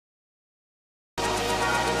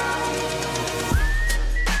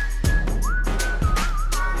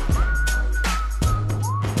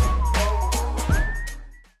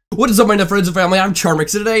What is up, my friends and family? I'm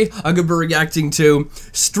Charmx, and today I'm going to be reacting to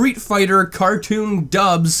Street Fighter cartoon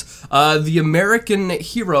dubs, The American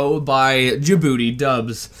Hero by Djibouti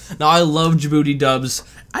dubs. Now, I love Djibouti dubs.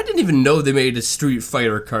 I didn't even know they made a Street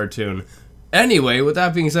Fighter cartoon. Anyway, with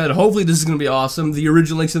that being said, hopefully this is going to be awesome. The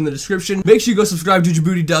original link's in the description. Make sure you go subscribe to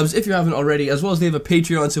Djibouti dubs if you haven't already, as well as they have a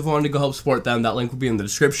Patreon, so if you want to go help support them, that link will be in the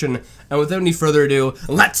description. And without any further ado,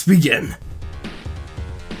 let's begin!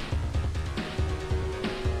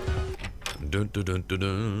 Dun dun dun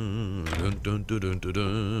dun dun dun dun dun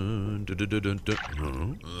dun dun dun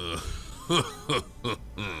dun.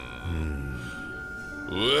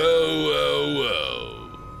 Well.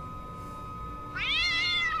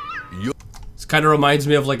 This kind of reminds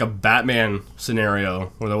me of like a Batman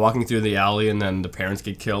scenario where they're walking through the alley and then the parents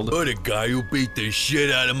get killed. You're the guy who beat the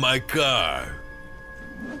shit out of my car.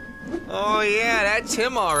 Oh yeah, that's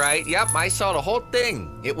him all right. Yep, I saw the whole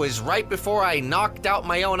thing. It was right before I knocked out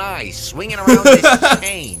my own eyes, swinging around this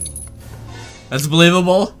chain. That's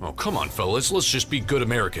believable. Oh, come on, fellas. Let's just be good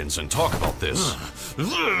Americans and talk about this.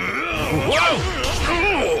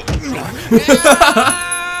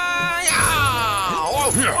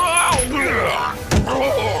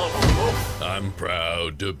 I'm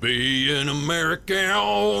proud to be an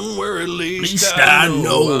American, where at least I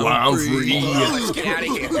know I'm free. Let's get out of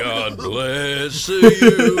here. God bless the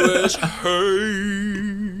USA.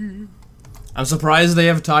 I'm surprised they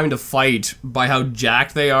have time to fight. By how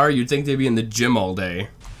jacked they are, you'd think they'd be in the gym all day.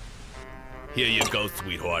 Here you go,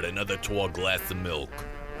 sweetheart. Another tall glass of milk.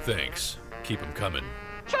 Thanks. Keep them coming.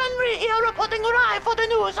 Henry here reporting live for the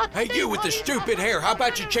news. Hey, you with the stupid hair, how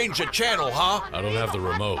about you change the channel, huh? I don't have the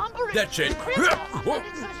remote. That's it. What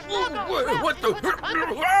the?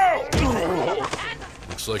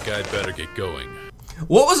 Looks like I'd better get going.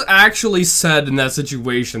 What was actually said in that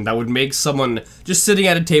situation that would make someone just sitting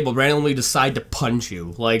at a table randomly decide to punch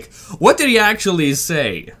you? Like, what did he actually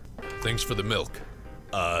say? Thanks for the milk.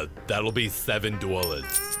 That'll be $7.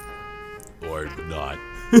 Or not.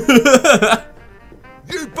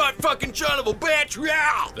 You butt fucking son of a bitch!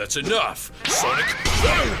 Yeah! That's enough, Sonic.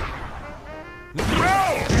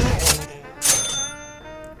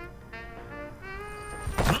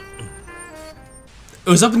 It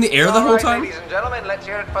was up in the air the whole time? Ladies and gentlemen, let's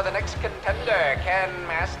hear it for the next contender, Ken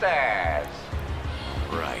Masters.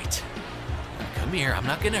 Right. Come here, I'm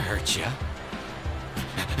not gonna hurt you.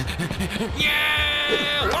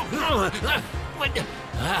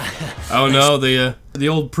 Oh no, the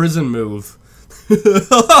old prison move.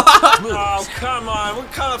 Oh, come on.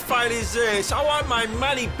 What kind of fight is this? I want my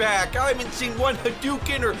money back. I haven't seen one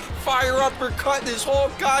Hadouken or fire uppercut this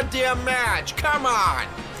whole goddamn match. Come on.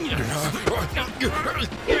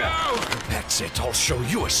 That's it, I'll show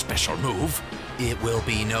you a special move. It will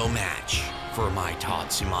be no match for my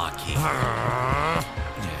Tatsumaki.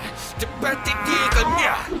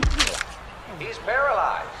 He's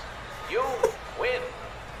paralyzed. You win.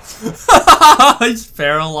 He's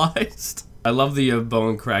paralyzed. I love the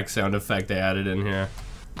bone crack sound effect they added in here.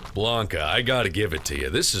 Blanca, I gotta give it to you.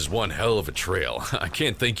 This is one hell of a trail. I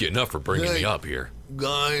can't thank you enough for bringing me up here.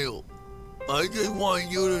 Guile, I just want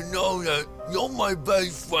you to know that you're my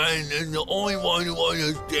best friend and the only one who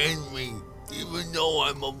understands me, even though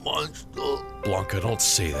I'm a monster. Blanca, don't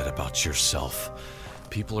say that about yourself.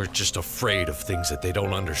 People are just afraid of things that they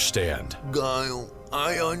don't understand. Guile,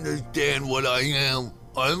 I understand what I am.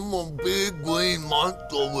 I'm a big green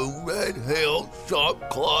monster with red hair, sharp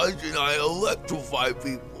claws, and I electrify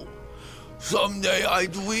people. Someday I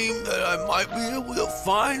dream that I might be able to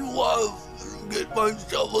find love and get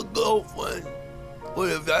myself a girlfriend. But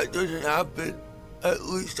if that doesn't happen, at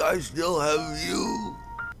least I still have you.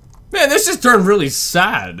 Man, this just turned really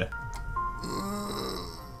sad.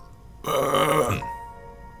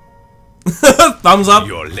 Thumbs up.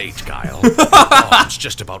 You're late, Guile. The bomb's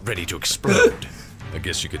just about ready to explode. I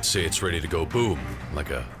guess you could say it's ready to go boom,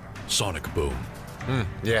 like a sonic boom.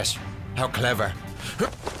 Yes, how clever.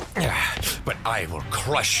 But I will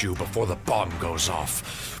crush you before the bomb goes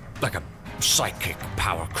off. Like a psychic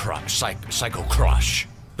power crush, psycho crush.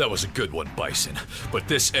 That was a good one, Bison. But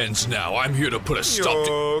this ends now. I'm here to put a stop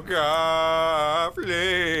to— Yoga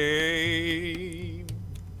flame.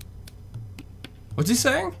 What's he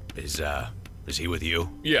saying? Is he with you?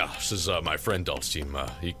 Yeah, this is my friend Dulcim.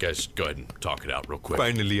 You guys go ahead and talk it out real quick.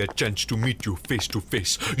 Finally a chance to meet you face to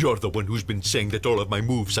face. You're the one who's been saying that all of my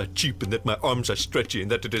moves are cheap and that my arms are stretchy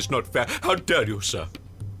and that it is not fair. How dare you, sir?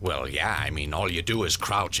 Well, yeah, I mean, all you do is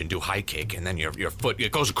crouch and do high kick, and then your foot,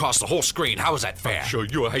 it goes across the whole screen. How is that fair? Show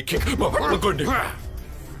you a high kick.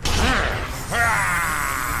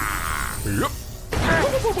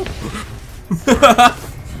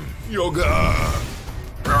 Yoga.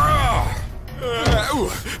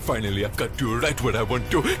 Finally, I've got to write what I want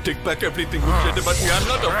to. Take back everything you said about me. I'm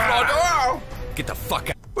not a fraud. Oh! Get the fuck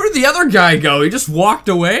out. Where did the other guy go? He just walked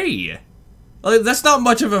away. Like, that's not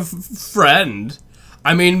much of a friend.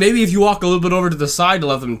 I mean, maybe if you walk a little bit over to the side to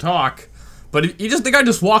let them talk. But the guy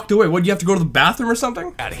just walked away. What, do you have to go to the bathroom or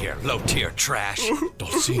something? Out of here, low-tier trash.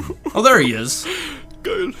 Don't see him. Oh, there he is.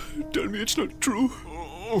 Kyle, tell me it's not true.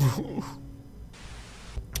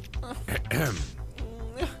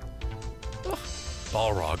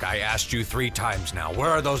 Balrog, I asked you 3 times now. Where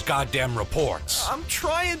are those goddamn reports? I'm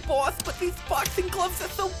trying, boss, but these boxing gloves are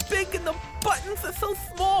so big and the buttons are so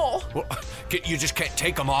small. Well, you just can't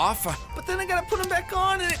take them off? But then I gotta put them back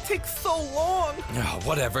on and it takes so long. Oh,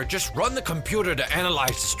 whatever. Just run the computer to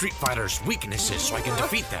analyze the Street Fighter's weaknesses so I can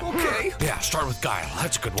defeat them. Okay. Yeah, start with Guile.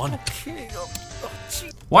 That's a good one. Okay,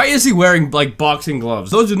 gee. Why is he wearing, like, boxing gloves?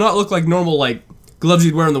 Those do not look like normal, like, gloves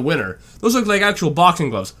you'd wear in the winter. Those look like actual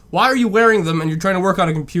boxing gloves. Why are you wearing them and you're trying to work on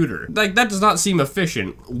a computer? Like, that does not seem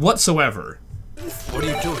efficient whatsoever. What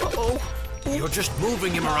are you doing? Uh-oh. You're just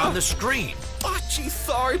moving him around the screen. Oh, gee,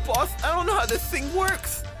 sorry, boss. I don't know how this thing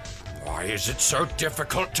works. Why is it so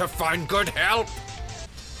difficult to find good help?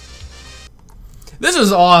 This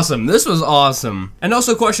is awesome. This was awesome. And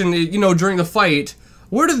also question, you know, during the fight,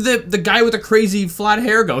 where did the guy with the crazy flat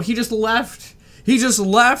hair go? He just left. He just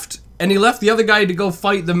left. And he left the other guy to go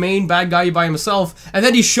fight the main bad guy by himself, and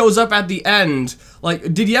then he shows up at the end.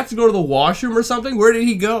 Like, did he have to go to the washroom or something? Where did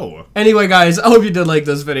he go? Anyway, guys, I hope you did like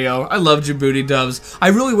this video. I love Djibouti Dubs. I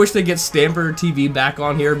really wish they get Stamper TV back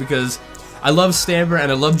on here because I love Stamper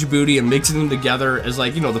and I love Djibouti, and mixing them together is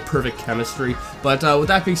like, you know, the perfect chemistry. But with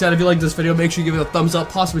that being said, if you like this video, make sure you give it a thumbs up,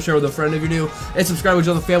 possibly share with a friend if you're new, and subscribe to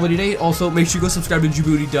join the family today. Also, make sure you go subscribe to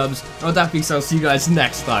Djibouti Dubs. And with that being said, I'll see you guys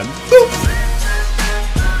next time. Boop.